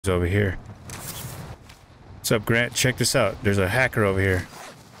He's over here. What's up, Grant? Check this out. There's a hacker over here.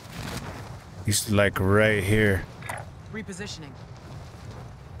 He's like right here. Repositioning.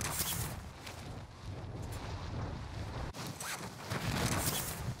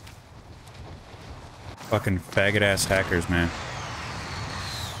 Fucking faggot ass hackers, man.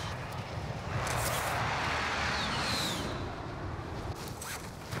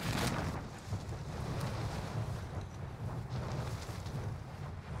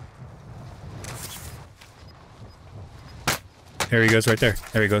 There he goes, right there.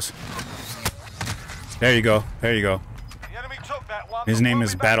 There he goes. There you go. There you go. His name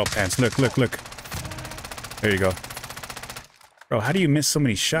is Battle Pants. Look, look, look. There you go. Bro, how do you miss so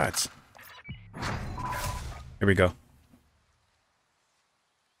many shots? Here we go.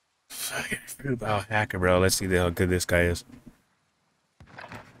 Fucking fruitball hacker, bro. Let's see how good this guy is.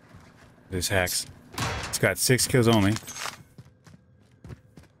 This hacks. It's got 6 kills only.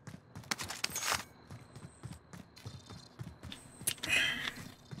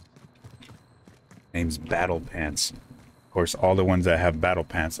 Name's Battle Pants. Of course, all the ones that have Battle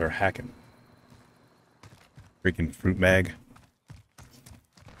Pants are hacking. Freaking fruit bag.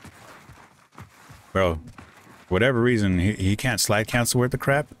 Bro, for whatever reason, he can't slide cancel worth the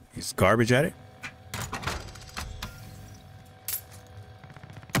crap. He's garbage at it.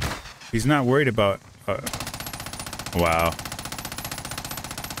 He's not worried about... wow.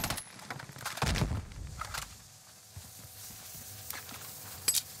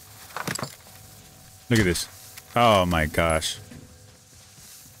 Look at this. Oh my gosh.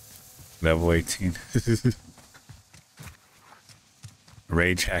 Level 18.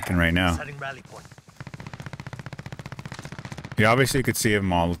 Rage hacking right now. Yeah, obviously you could see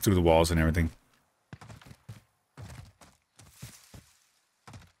him all through the walls and everything.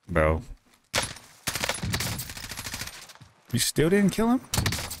 Bro. You still didn't kill him?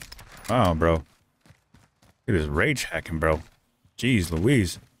 Wow, bro. Look at this rage hacking, bro. Jeez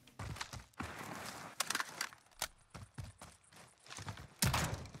Louise.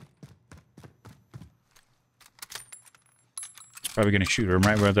 Probably gonna shoot him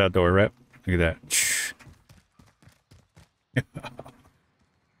right where that door, right? Look at that.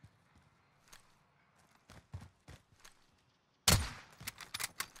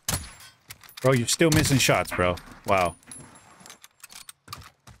 Bro, you're still missing shots, bro. Wow.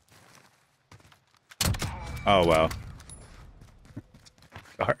 Oh, wow.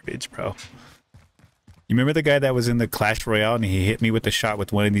 Garbage, bro. You remember the guy that was in the Clash Royale and he hit me with the shot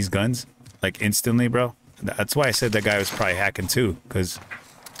with one of these guns? Like instantly, bro? That's why I said that guy was probably hacking too, because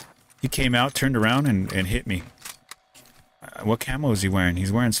he came out, turned around, and hit me. What camo is he wearing?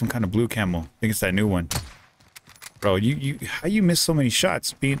 He's wearing some kind of blue camo. I think it's that new one. Bro, how you miss so many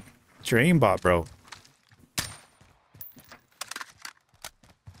shots? It's your aimbot, bro.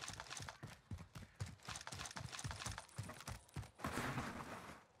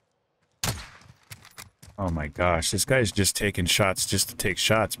 Oh my gosh, this guy's just taking shots just to take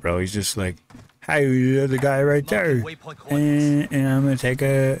shots, bro. He's just like, hi, you're the guy right there. And I'm gonna take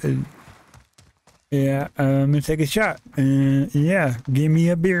I'm gonna take a shot. Yeah, give me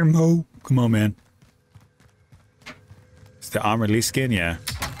a beer, Mo. Come on, man. It's the armor release skin, yeah.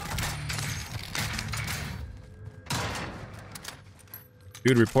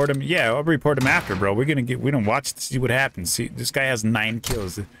 Dude, report him. Yeah, I'll report him after, bro. We don't watch to see what happens. See, this guy has 9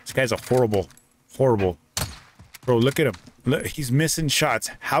 kills. This guy's a horrible. Bro, look at him. Look, he's missing shots.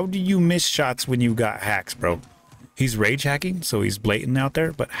 How do you miss shots when you got hacks, bro? He's rage hacking, so he's blatant out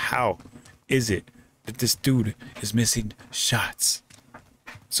there, but how is it that this dude is missing shots?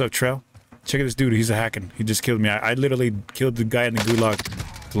 So, Trell, check out this dude. He's a hacking. He just killed me. I literally killed the guy in the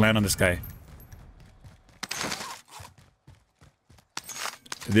gulag to land on this guy.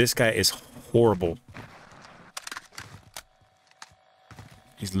 This guy is horrible.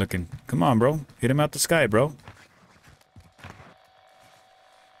 He's looking. Come on, bro. Hit him out the sky, bro.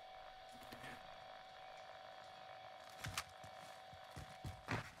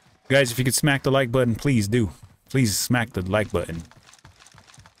 Guys, if you could smack the like button, please do. Please smack the like button.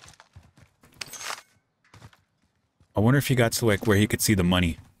 I wonder if he got to like where he could see the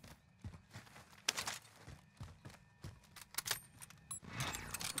money.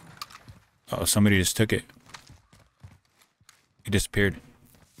 Oh, somebody just took it. He disappeared.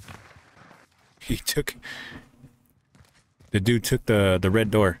 The dude took the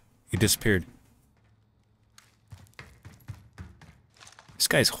red door. He disappeared. This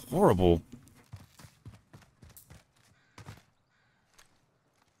guy's horrible.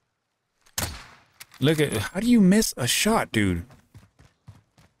 Look at, how do you miss a shot, dude?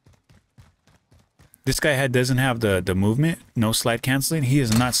 This guy doesn't have the movement, no slide canceling. He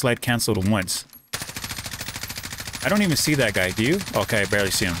is not slide canceled once. I don't even see that guy. Do you? Okay, I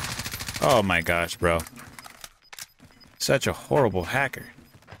barely see him. Oh my gosh, bro. Such a horrible hacker.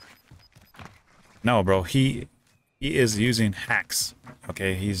 No, bro, he is using hacks.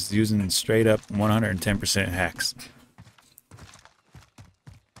 Okay, he's using straight up 110% hacks.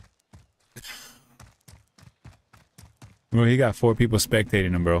 Bro, he got 4 people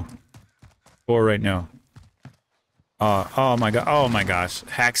spectating him, bro. 4 right now. Oh my god. Oh my gosh.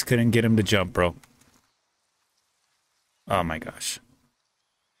 Hacks couldn't get him to jump, bro. Oh my gosh.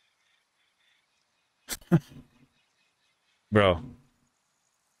 Bro. What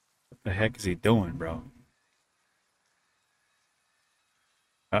the heck is he doing, bro?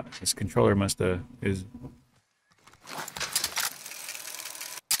 His controller must have is.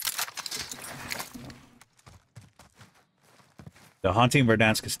 The Haunting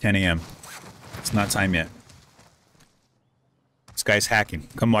Verdansk is 10 a.m. It's not time yet. This guy's hacking.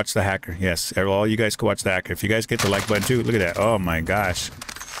 Come watch the hacker. Yes, all you guys can watch the hacker. If you guys hit the like button too, look at that. Oh my gosh.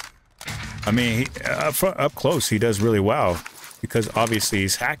 I mean, up close, he does really well because obviously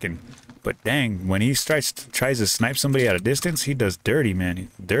he's hacking. But dang, when he tries to snipe somebody at a distance, he does dirty, man.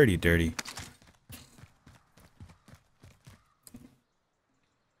 Dirty, dirty.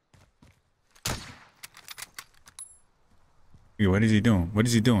 What is he doing? What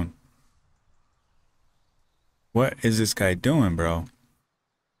is he doing? What is this guy doing, bro?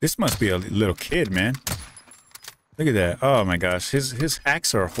 This must be a little kid, man. Look at that. Oh my gosh. His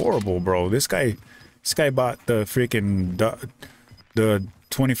hacks are horrible, bro. This guy bought the freaking the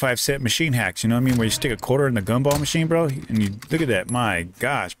 25-cent machine hacks, you know what I mean? Where you stick a quarter in the gumball machine, bro, and you look at that. My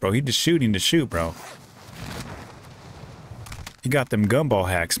gosh, bro. He just shooting to shoot, bro. He got them gumball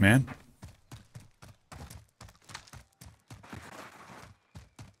hacks, man.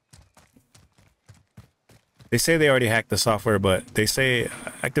 They say they already hacked the software, but they say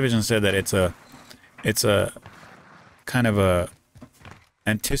Activision said that it's a kind of a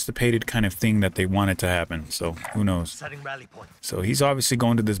anticipated kind of thing that they wanted to happen. So who knows? Setting rally point. So he's obviously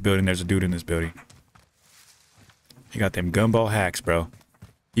going to this building. There's a dude in this building. He got them gumball hacks, bro.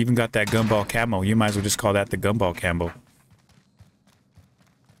 He even got that gumball camo. You might as well just call that the gumball camo.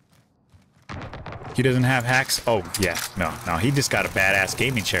 He doesn't have hacks? Oh yeah, no. He just got a badass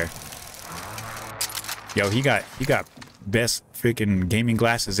gaming chair. Yo, he got best freaking gaming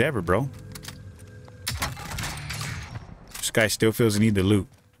glasses ever, bro. This guy still feels the need to loot.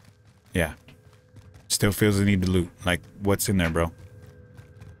 Yeah. Still feels the need to loot. Like, what's in there, bro?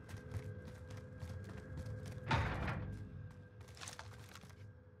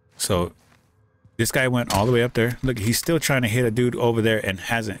 So, this guy went all the way up there. Look, he's still trying to hit a dude over there and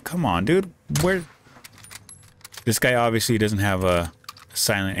hasn't. Come on, dude. Where? This guy obviously doesn't have a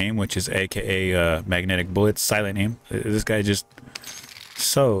silent aim, which is aka magnetic bullets. Silent aim. This guy just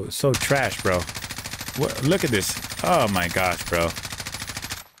so trash, bro. What? Look at this. Oh my gosh, bro.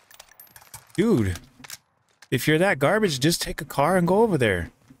 Dude, if you're that garbage, just take a car and go over there.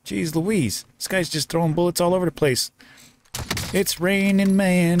 Jeez Louise. This guy's just throwing bullets all over the place. It's raining,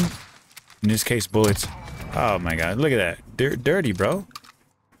 man. In this case, bullets. Oh my god, look at that. Dirty, bro.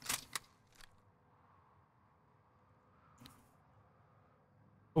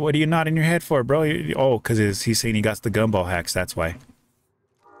 What are you nodding your head for, bro? Oh, because he's saying he got the gumball hacks, that's why.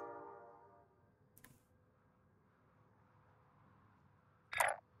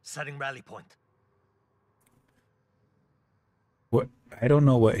 Setting rally point. What? I don't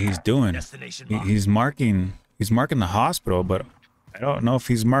know what he's doing. He's marking the hospital, but I don't know if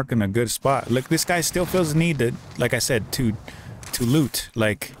he's marking a good spot. Look, this guy still feels the need to, like I said, to loot.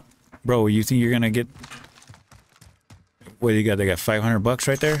 Like, bro, you think you're gonna get? What do you got? They got $500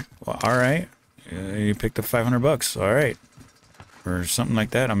 right there. Well, all right, you picked up $500. All right, or something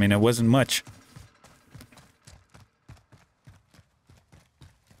like that. I mean, it wasn't much.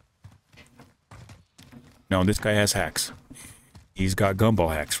 No, this guy has hacks. He's got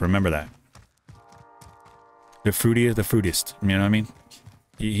gumball hacks. Remember that. The fruity is the fruitiest. You know what I mean?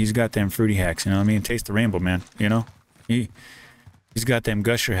 He's got them fruity hacks. You know what I mean? Taste the rainbow, man. You know? He's got them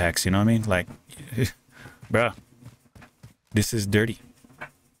gusher hacks. You know what I mean? Like, bruh, this is dirty.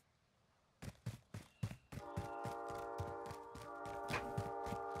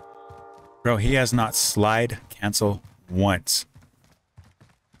 Bro, he has not slide cancel once.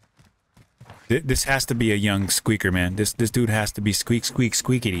 This has to be a young squeaker, man. This dude has to be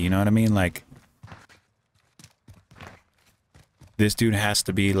squeakity, you know what I mean? Like, this dude has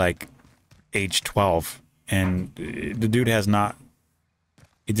to be like age 12, and the dude has not,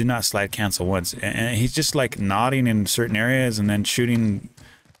 he did not slide cancel once, and he's just like nodding in certain areas and then shooting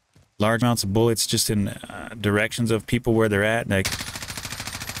large amounts of bullets just in directions of people where they're at. Like,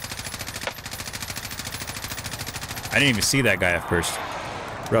 I didn't even see that guy at first.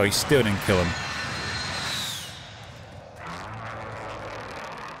 Bro, he still didn't kill him.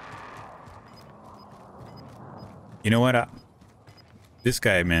 You know what? This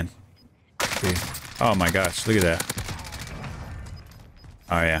guy, man. See? Oh my gosh, look at that.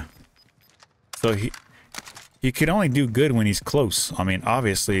 Oh yeah. So he could only do good when he's close. I mean,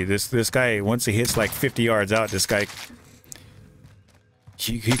 obviously, this guy, once he hits like 50 yards out, this guy,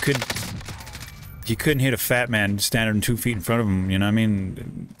 he couldn't hit a fat man standing 2 feet in front of him. You know what I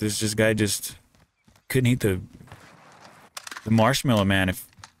mean? This guy just couldn't hit the marshmallow man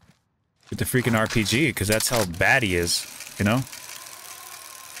with the freaking RPG, because that's how bad he is. You know?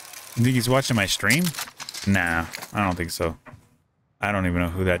 You think he's watching my stream? Nah, I don't think so. I don't even know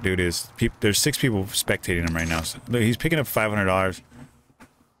who that dude is. There's 6 people spectating him right now. So, look, he's picking up $500.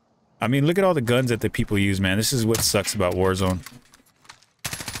 I mean, look at all the guns that the people use, man. This is what sucks about Warzone.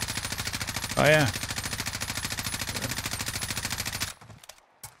 Oh, yeah.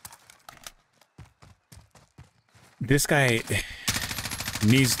 This guy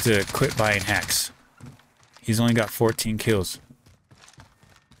needs to quit buying hacks. He's only got 14 kills.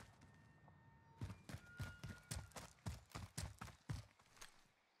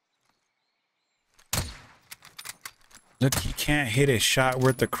 Look, he can't hit a shot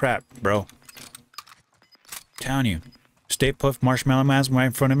worth of crap, bro. I'm telling you. Stay Puft Marshmallow Man's right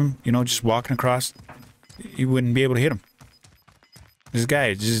in front of him, you know, just walking across. You wouldn't be able to hit him. This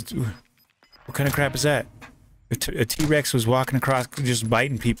guy just... What kind of crap is that? A T-Rex was walking across, just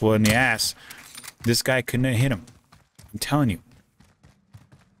biting people in the ass. This guy couldn't hit him. I'm telling you.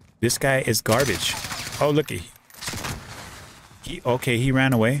 This guy is garbage. Oh, looky. Okay, he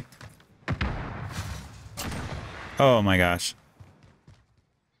ran away. Oh my gosh.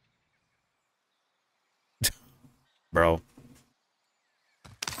 Bro.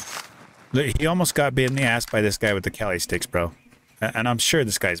 Look, he almost got bit in the ass by this guy with the Cali sticks, bro. And I'm sure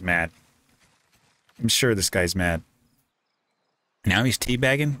this guy's mad. I'm sure this guy's mad. Now he's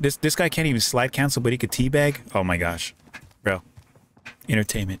teabagging. This guy can't even slide cancel, but he could teabag. Oh my gosh. Bro.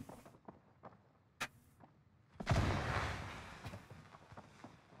 Entertainment.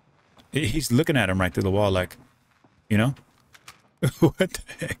 He's looking at him right through the wall like, you know? What the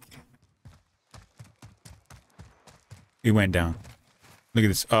heck? He went down. Look at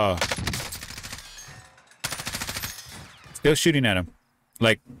this. Oh. Still shooting at him.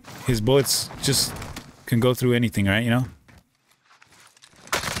 Like, his bullets just can go through anything, right? You know?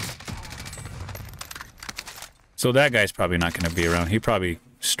 So that guy's probably not going to be around. He probably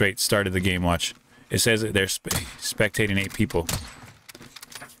straight started the game, watch. It says that they're spectating 8 people.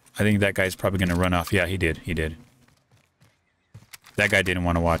 I think that guy's probably going to run off. Yeah, he did. He did. That guy didn't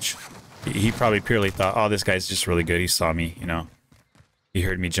want to watch. He probably purely thought, oh, this guy's just really good. He saw me, you know. He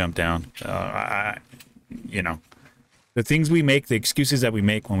heard me jump down. You know. The things we make, the excuses that we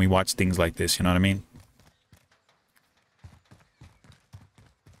make when we watch things like this, you know what I mean?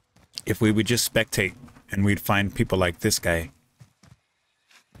 If we would just spectate and we'd find people like this guy.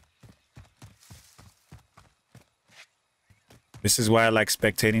 This is why I like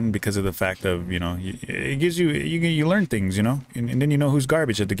spectating, because of the fact of, you know, it gives you, you learn things, you know, and then you know who's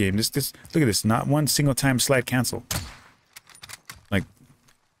garbage at the game. This, look at this, not one single time slide cancel. Like,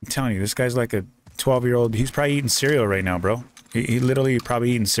 I'm telling you, this guy's like a 12-year-old. He's probably eating cereal right now, bro. He literally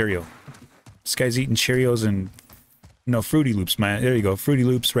probably eating cereal. This guy's eating Cheerios and, you know, Fruity Loops, man. There you go, Fruity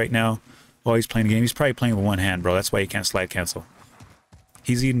Loops right now while he's playing the game. He's probably playing with one hand, bro. That's why he can't slide cancel.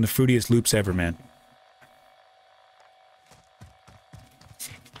 He's eating the fruitiest loops ever, man.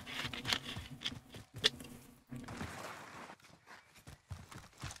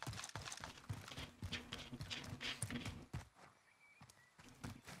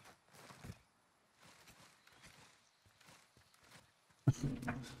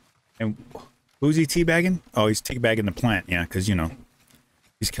 And who's he teabagging? Oh, he's teabagging the plant, yeah, because, you know,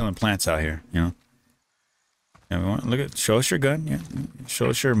 he's killing plants out here, you know. And we want, look at, show us your gun, yeah. Show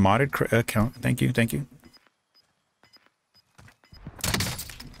us your modded account. Thank you, thank you.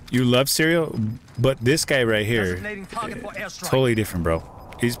 You love cereal, but this guy right here, totally different, bro.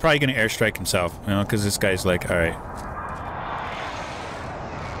 He's probably going to airstrike himself, you know, because this guy's like, all right.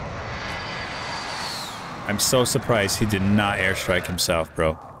 I'm so surprised he did not airstrike himself,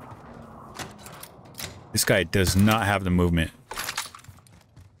 bro. This guy does not have the movement.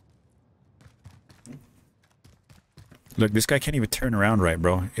 Look, this guy can't even turn around right,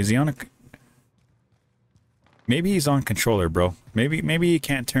 bro. Is he on a... Maybe he's on controller, bro. Maybe he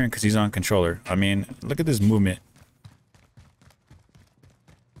can't turn because he's on controller. I mean, look at this movement.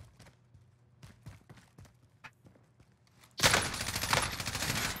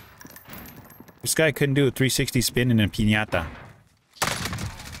 This guy couldn't do a 360 spin in a piñata.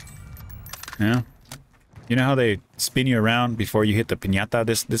 Yeah. You know how they spin you around before you hit the piñata?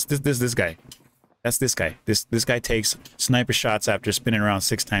 This guy. That's this guy. This guy takes sniper shots after spinning around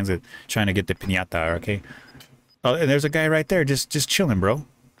 6 times trying to get the piñata, okay? Oh, and there's a guy right there just chilling, bro.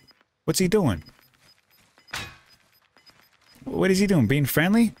 What's he doing? What is he doing? Being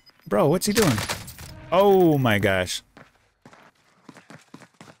friendly? Bro, what's he doing? Oh my gosh.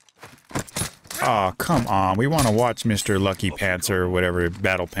 Oh, come on. We want to watch Mr. Lucky Pants or whatever,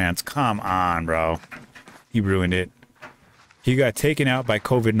 Battle Pants. Come on, bro. He ruined it. He got taken out by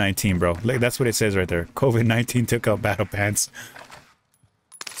COVID-19, bro. That's what it says right there. COVID-19 took out Battle Pants.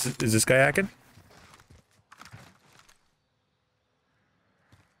 Is this guy hacking?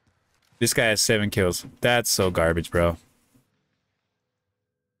 This guy has 7 kills. That's so garbage, bro.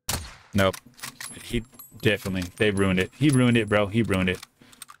 Nope. He definitely... They ruined it. He ruined it, bro. He ruined it.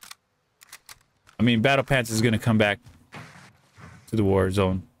 I mean, Battle Pants is going to come back to the war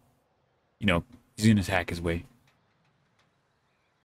zone. You know, he's going to attack his way.